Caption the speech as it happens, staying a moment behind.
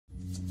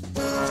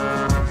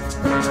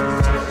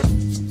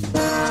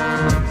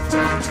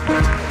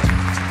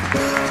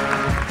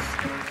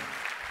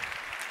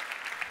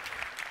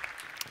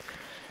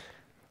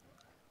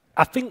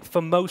I think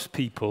for most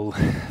people,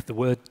 the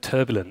word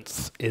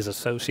turbulence is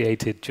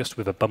associated just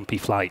with a bumpy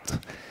flight.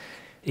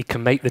 It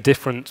can make the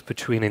difference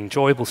between an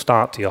enjoyable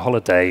start to your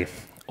holiday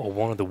or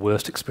one of the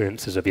worst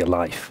experiences of your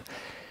life.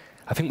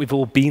 I think we've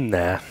all been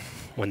there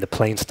when the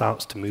plane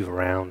starts to move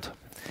around,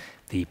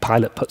 the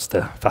pilot puts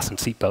the fasten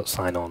seatbelt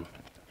sign on.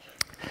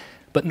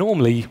 But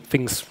normally,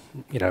 things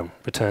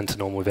return to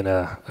normal within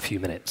a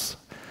few minutes.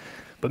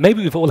 But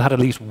maybe we've all had at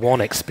least one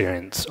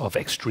experience of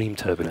extreme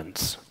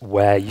turbulence,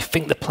 where you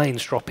think the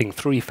plane's dropping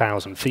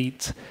 3,000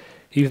 feet,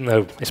 even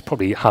though it's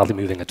probably hardly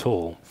moving at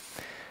all.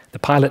 The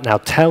pilot now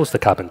tells the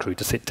cabin crew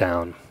to sit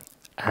down,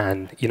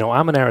 and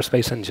I'm an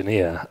aerospace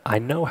engineer. I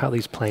know how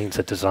these planes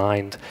are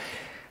designed,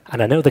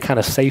 and I know the kind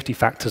of safety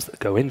factors that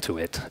go into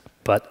it,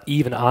 but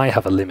even I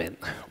have a limit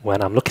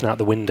when I'm looking out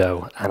the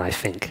window and I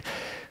think,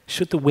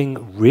 should the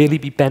wing really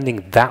be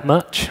bending that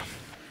much?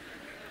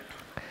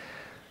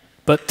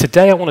 But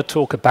today I want to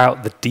talk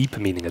about the deeper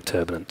meaning of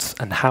turbulence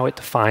and how it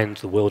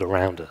defines the world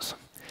around us.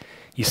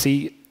 You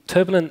see,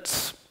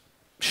 turbulence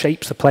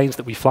shapes the planes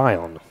that we fly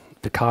on,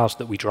 the cars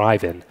that we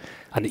drive in,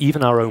 and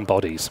even our own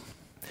bodies.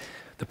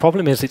 The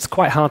problem is it's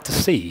quite hard to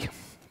see,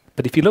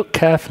 but if you look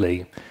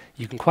carefully,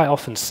 you can quite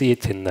often see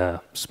it in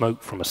the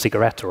smoke from a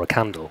cigarette or a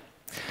candle,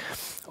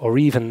 or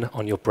even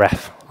on your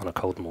breath on a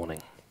cold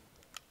morning.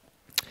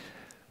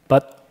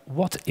 But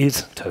what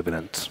is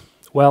turbulence?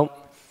 Well,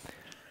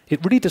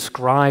 it really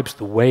describes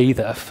the way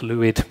that a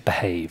fluid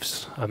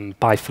behaves.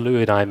 By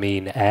fluid, I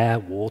mean air,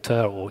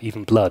 water, or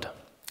even blood.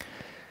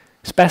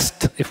 It's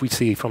best if we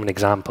see from an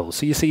example.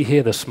 So you see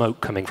here the smoke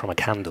coming from a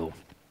candle.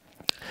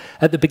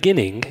 At the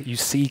beginning, you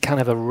see kind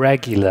of a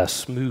regular,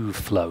 smooth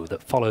flow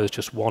that follows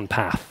just one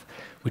path.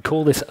 We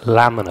call this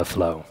laminar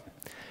flow.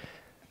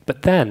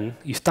 But then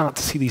you start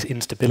to see these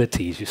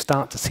instabilities. You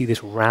start to see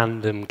this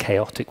random,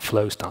 chaotic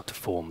flow start to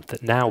form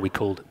that now we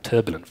call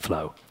turbulent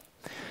flow.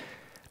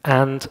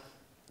 And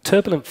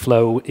turbulent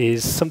flow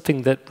is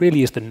something that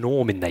really is the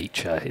norm in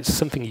nature. It's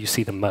something you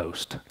see the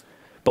most.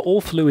 But all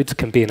fluids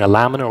can be in a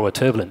laminar or a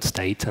turbulent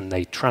state, and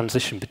they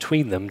transition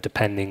between them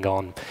depending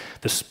on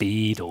the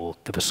speed or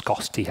the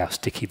viscosity, how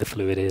sticky the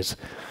fluid is,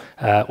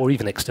 or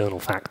even external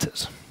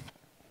factors.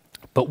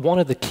 But one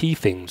of the key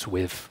things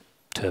with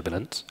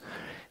turbulence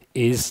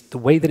is the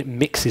way that it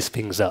mixes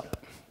things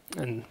up.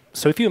 And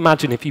so if you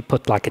imagine if you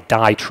put like a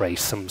dye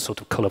trace, some sort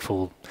of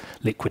colorful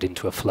liquid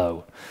into a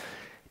flow,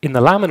 in the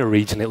laminar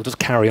region, it will just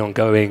carry on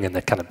going in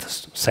the kind of the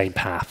same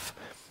path.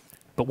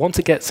 But once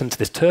it gets into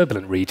this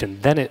turbulent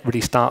region, then it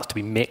really starts to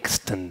be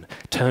mixed and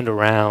turned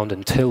around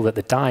until that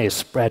the dye is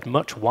spread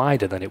much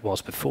wider than it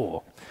was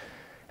before.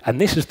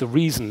 And this is the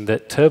reason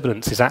that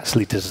turbulence is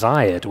actually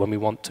desired when we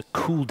want to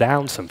cool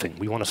down something.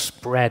 We want to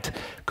spread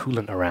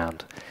coolant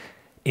around.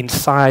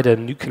 Inside a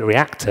nuclear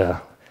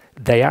reactor,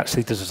 they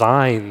actually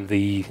design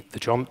the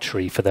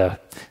geometry for the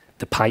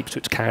pipes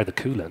which carry the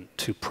coolant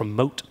to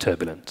promote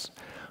turbulence,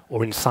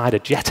 or inside a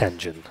jet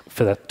engine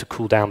to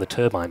cool down the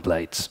turbine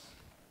blades.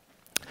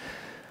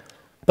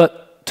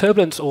 But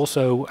turbulence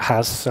also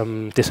has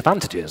some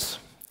disadvantages.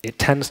 It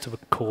tends to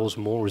cause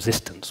more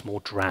resistance,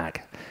 more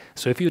drag.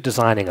 So if you're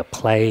designing a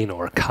plane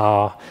or a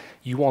car,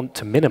 you want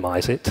to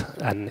minimize it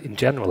and in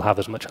general have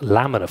as much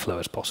laminar flow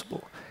as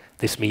possible.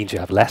 This means you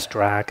have less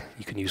drag,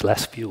 you can use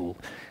less fuel,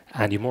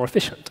 and you're more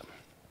efficient.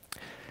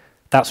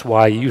 That's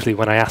why usually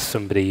when I ask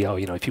somebody,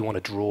 if you want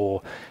to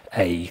draw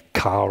a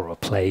car or a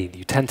plane,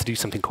 you tend to do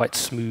something quite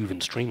smooth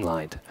and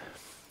streamlined.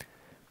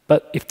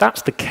 But if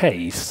that's the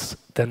case,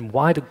 then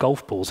why do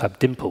golf balls have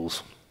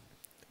dimples?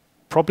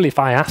 Probably if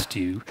I asked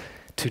you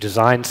to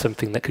design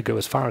something that could go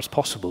as far as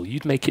possible,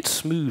 you'd make it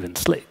smooth and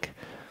slick.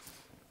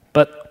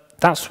 But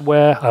that's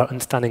where our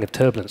understanding of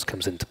turbulence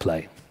comes into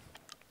play.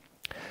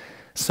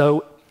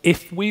 So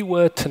if we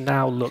were to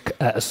now look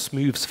at a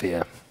smooth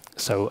sphere,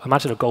 so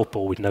imagine a golf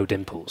ball with no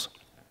dimples.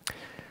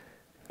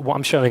 What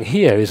I'm showing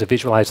here is a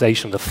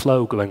visualization of the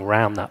flow going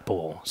around that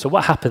ball. So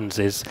what happens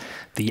is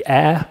the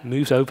air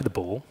moves over the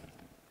ball.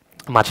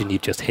 Imagine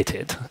you've just hit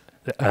it.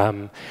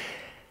 And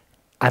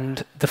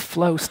the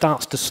flow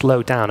starts to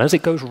slow down as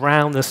it goes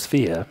round the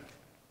sphere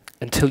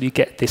until you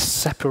get this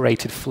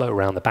separated flow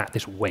around the back,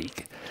 this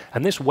wake.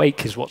 And this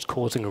wake is what's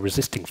causing a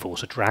resisting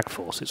force, a drag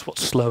force. It's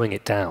what's slowing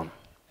it down.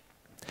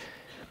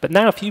 But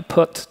now if you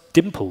put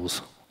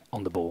dimples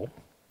on the ball,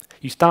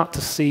 you start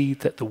to see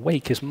that the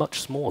wake is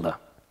much smaller.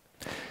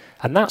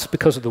 And that's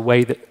because of the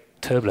way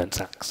that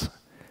turbulence acts.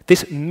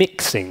 This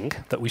mixing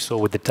that we saw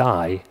with the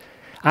dye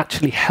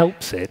actually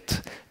helps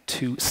it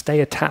to stay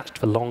attached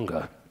for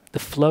longer. The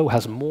flow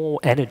has more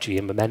energy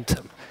and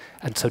momentum,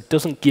 and so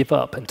doesn't give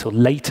up until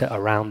later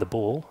around the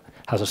ball,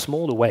 has a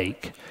smaller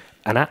wake,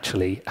 and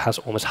actually has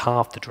almost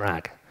half the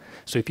drag.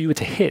 So if you were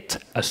to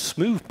hit a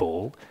smooth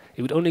ball,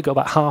 it would only go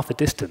about half the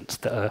distance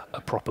that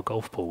a proper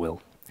golf ball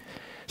will.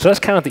 So that's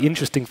kind of the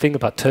interesting thing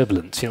about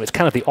turbulence. It's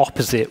kind of the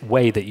opposite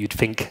way that you'd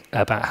think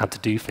about how to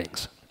do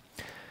things.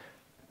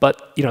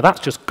 But that's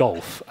just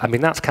golf. I mean,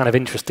 that's kind of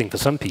interesting for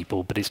some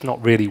people, but it's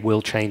not really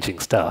world-changing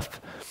stuff.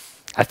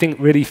 I think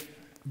really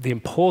the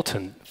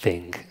important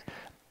thing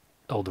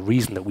or the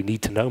reason that we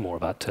need to know more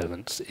about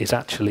turbulence is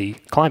actually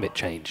climate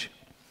change.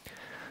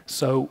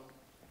 So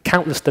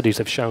countless studies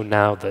have shown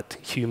now that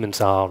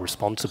humans are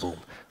responsible,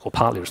 or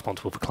partly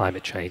responsible, for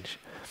climate change.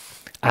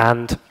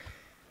 And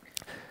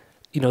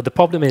the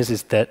problem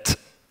is that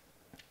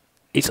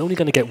it's only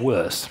going to get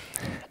worse.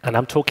 And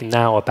I'm talking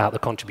now about the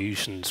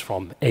contributions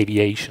from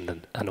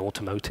aviation and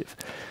automotive.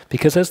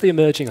 Because as the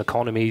emerging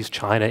economies,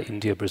 China,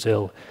 India,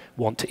 Brazil,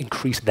 want to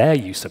increase their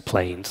use of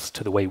planes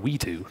to the way we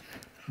do,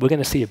 we're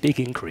going to see a big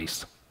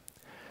increase.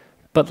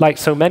 But like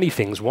so many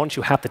things, once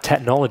you have the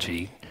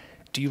technology,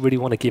 do you really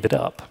want to give it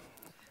up?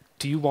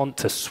 Do you want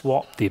to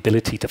swap the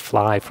ability to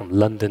fly from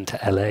London to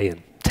LA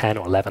in 10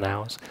 or 11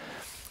 hours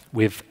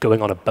with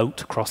going on a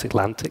boat across the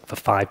Atlantic for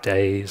 5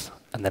 days,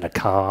 and then a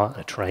car and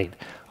a train?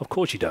 Of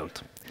course you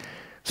don't.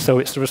 So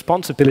it's the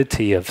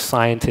responsibility of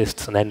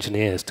scientists and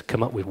engineers to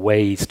come up with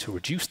ways to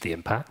reduce the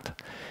impact.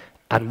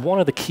 And one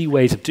of the key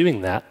ways of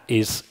doing that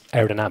is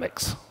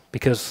aerodynamics,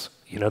 because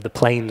the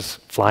plane's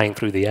flying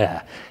through the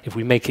air. If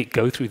we make it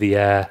go through the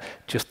air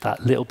just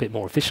that little bit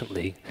more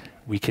efficiently,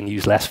 we can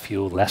use less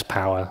fuel, less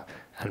power,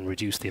 and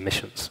reduce the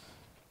emissions.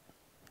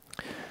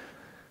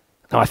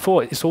 Now, I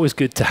thought it's always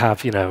good to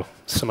have,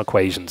 some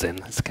equations in.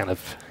 It's kind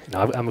of,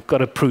 I've got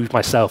to prove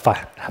myself.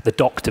 I have the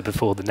doctor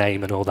before the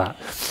name and all that.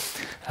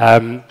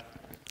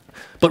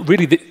 But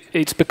really,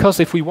 it's because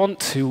if we want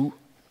to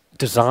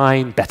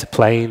design better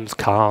planes,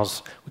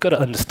 cars, we've got to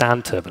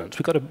understand turbulence.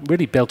 We've got to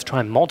really be able to try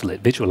and model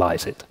it,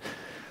 visualize it.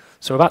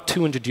 So about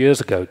 200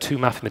 years ago, two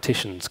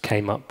mathematicians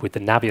came up with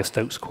the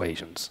Navier-Stokes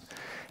equations.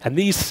 And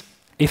these,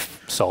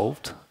 if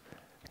solved,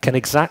 can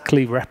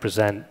exactly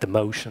represent the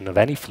motion of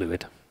any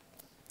fluid.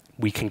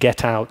 We can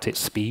get out its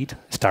speed,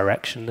 its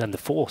direction, and the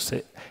force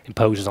it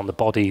imposes on the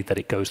body that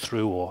it goes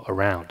through or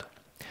around.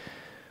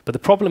 But the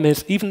problem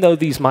is, even though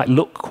these might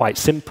look quite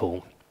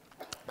simple,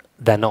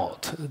 they're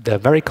not. They're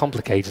very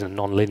complicated and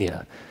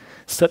nonlinear,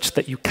 such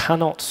that you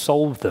cannot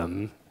solve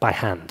them by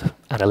hand,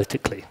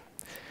 analytically.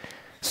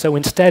 So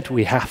instead,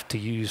 we have to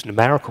use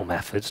numerical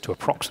methods to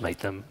approximate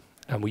them,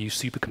 and we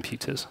use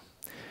supercomputers.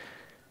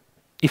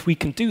 If we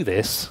can do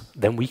this,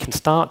 then we can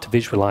start to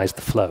visualize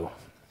the flow.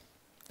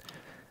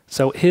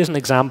 So here's an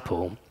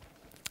example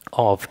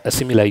of a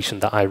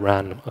simulation that I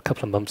ran a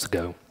couple of months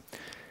ago,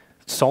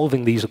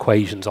 solving these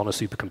equations on a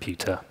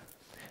supercomputer.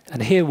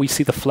 And here we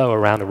see the flow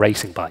around a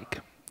racing bike.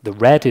 The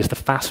red is the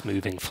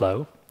fast-moving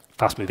flow,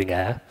 fast-moving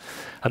air,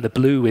 and the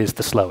blue is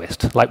the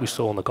slowest, like we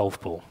saw on the golf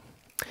ball.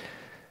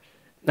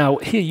 Now,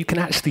 here you can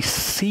actually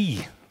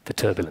see the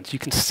turbulence. You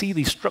can see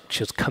these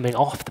structures coming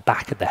off the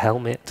back of the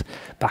helmet,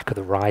 back of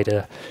the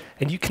rider,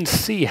 and you can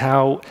see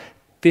how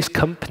this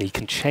company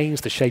can change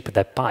the shape of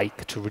their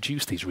bike to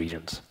reduce these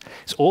regions.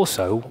 It's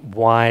also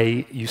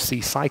why you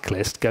see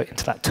cyclists go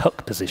into that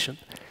tuck position,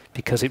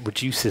 because it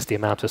reduces the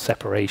amount of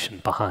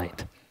separation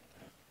behind.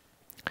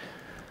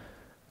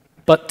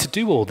 But to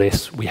do all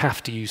this, we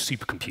have to use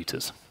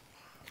supercomputers.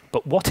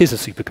 But what is a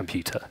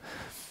supercomputer?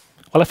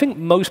 Well, I think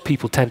most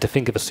people tend to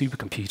think of a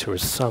supercomputer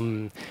as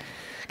some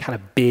kind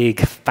of big,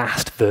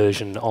 fast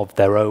version of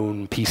their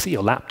own PC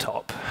or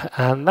laptop.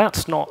 And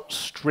that's not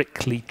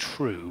strictly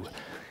true.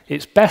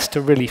 It's best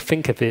to really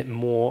think of it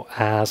more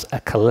as a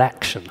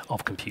collection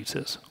of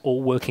computers,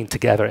 all working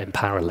together in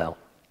parallel.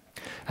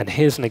 And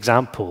here's an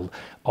example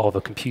of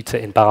a computer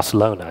in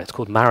Barcelona. It's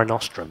called Mare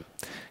Nostrum.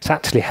 It's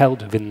actually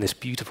held within this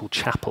beautiful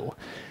chapel.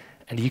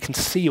 And you can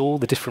see all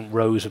the different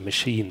rows of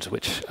machines,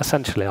 which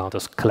essentially are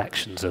just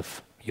collections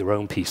of your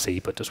own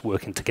PC, but just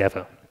working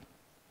together.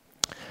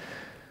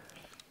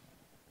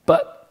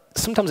 But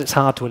sometimes it's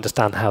hard to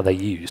understand how they're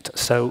used.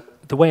 So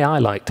the way I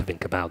like to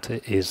think about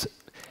it is,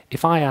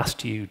 if I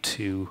asked you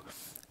to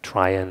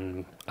try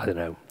and,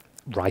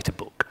 write a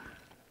book,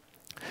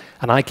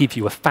 and I give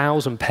you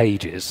 1,000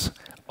 pages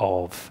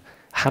of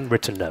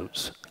handwritten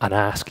notes, and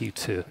I ask you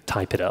to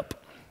type it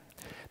up.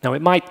 Now,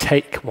 it might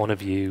take one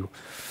of you,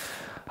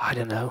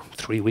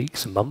 3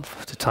 weeks, a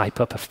month, to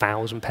type up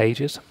 1,000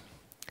 pages.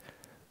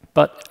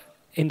 But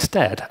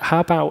instead,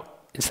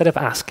 instead of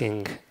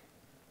asking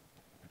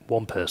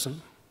one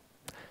person,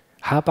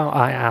 how about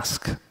I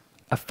ask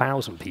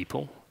 1,000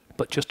 people,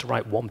 but just to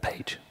write one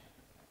page?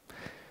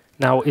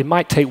 Now, it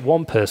might take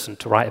one person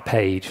to write a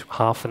page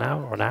half an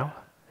hour or an hour.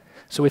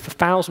 So if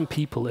 1,000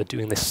 people are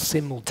doing this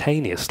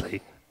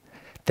simultaneously,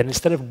 then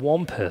instead of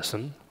one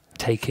person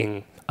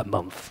taking a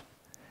month,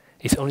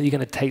 it's only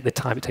going to take the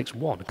time it takes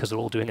one, because they're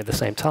all doing it at the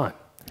same time.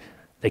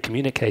 They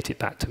communicate it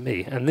back to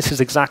me. And this is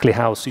exactly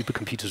how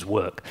supercomputers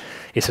work.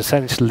 It's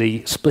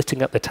essentially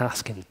splitting up the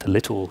task into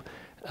little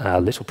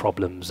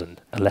problems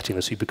and letting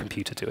the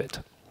supercomputer do it.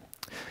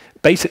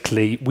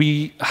 Basically,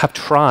 we have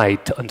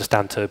tried to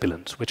understand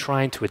turbulence. We're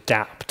trying to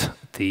adapt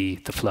the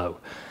flow.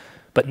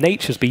 But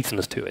nature's beaten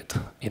us to it.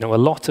 A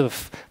lot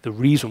of the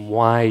reason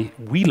why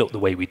we look the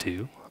way we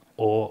do,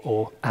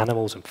 or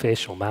animals and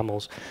fish or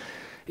mammals,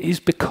 is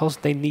because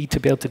they need to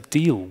be able to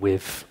deal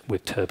with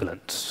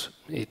turbulence.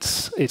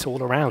 It's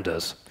all around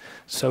us.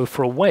 So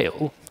for a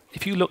whale,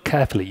 if you look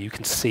carefully, you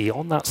can see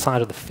on that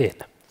side of the fin,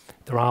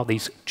 there are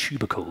these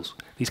tubercles,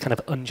 these kind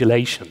of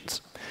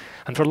undulations.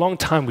 And for a long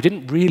time, we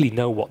didn't really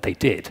know what they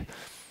did.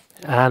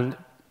 And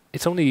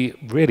it's only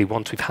really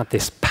once we've had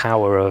this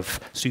power of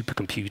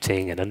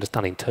supercomputing and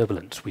understanding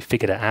turbulence, we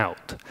figured it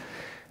out.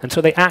 And so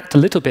they act a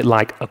little bit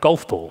like a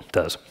golf ball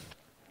does,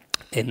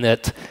 in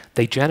that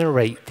they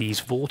generate these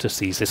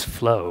vortices, this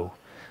flow,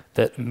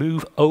 that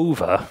move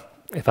over,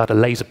 if I had a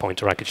laser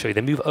pointer I could show you,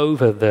 they move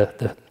over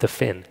the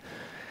fin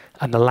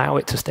and allow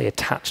it to stay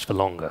attached for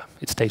longer.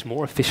 It stays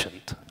more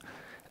efficient.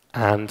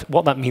 And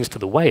what that means to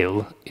the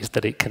whale is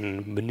that it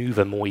can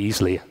maneuver more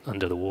easily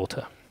under the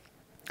water.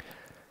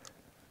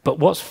 But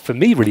what's, for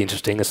me, really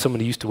interesting, as someone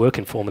who used to work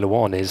in Formula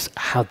One, is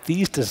how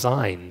these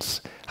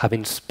designs have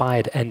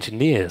inspired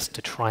engineers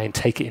to try and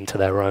take it into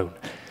their own.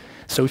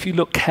 So if you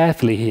look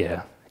carefully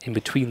here, in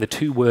between the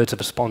two words of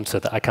a sponsor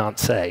that I can't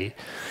say,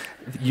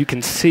 you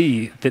can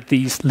see that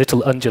these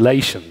little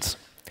undulations,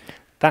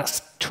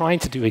 that's trying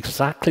to do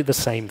exactly the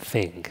same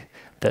thing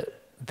that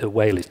the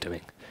whale is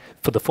doing.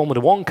 For the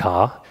Formula One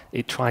car,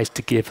 it tries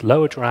to give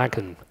lower drag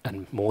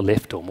and more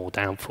lift or more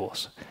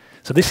downforce.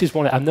 So this is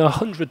one, and there are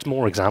hundreds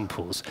more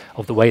examples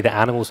of the way that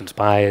animals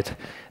inspired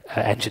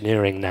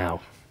engineering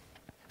now.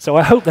 So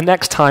I hope the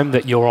next time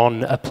that you're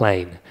on a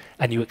plane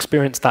and you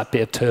experience that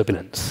bit of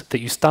turbulence,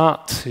 that you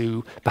start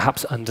to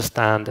perhaps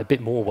understand a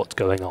bit more what's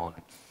going on.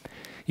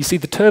 You see,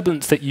 the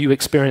turbulence that you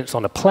experience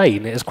on a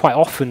plane has quite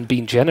often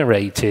been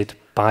generated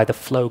by the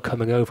flow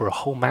coming over a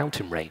whole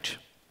mountain range.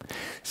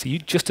 So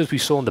just as we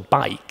saw on the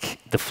bike,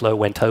 the flow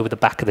went over the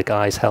back of the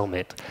guy's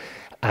helmet,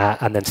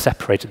 and then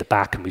separated the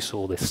back, and we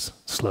saw this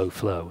slow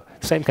flow.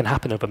 The same can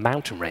happen over a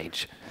mountain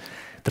range.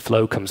 The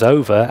flow comes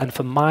over, and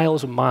for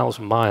miles and miles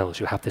and miles,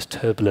 you have this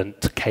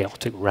turbulent,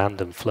 chaotic,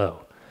 random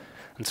flow.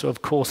 And so,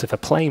 of course, if a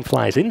plane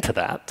flies into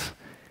that,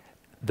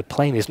 the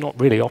plane is not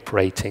really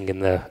operating in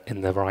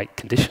the right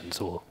conditions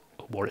or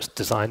what it's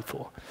designed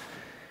for.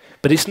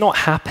 But it's not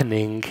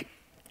happening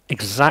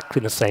exactly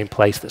in the same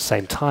place at the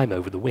same time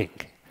over the wing.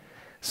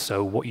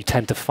 So what you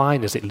tend to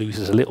find is it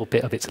loses a little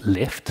bit of its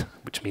lift,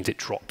 which means it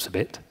drops a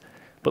bit.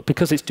 But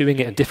because it's doing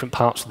it in different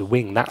parts of the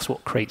wing, that's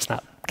what creates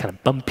that kind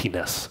of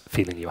bumpiness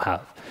feeling you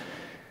have.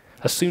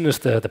 As soon as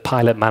the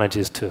pilot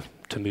manages to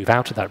move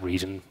out of that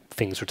region,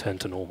 things return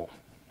to normal.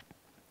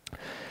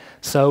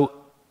 So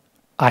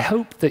I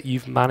hope that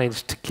you've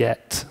managed to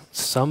get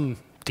some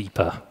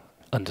deeper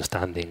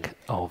understanding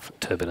of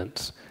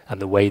turbulence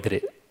and the way that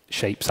it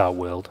shapes our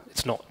world.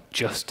 It's not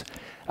just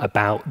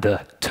about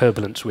the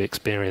turbulence we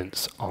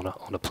experience on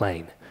a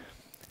plane.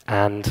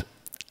 And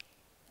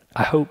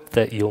I hope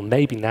that you'll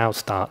maybe now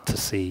start to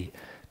see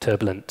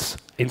turbulence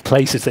in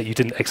places that you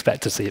didn't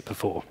expect to see it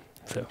before.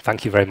 So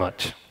thank you very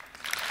much.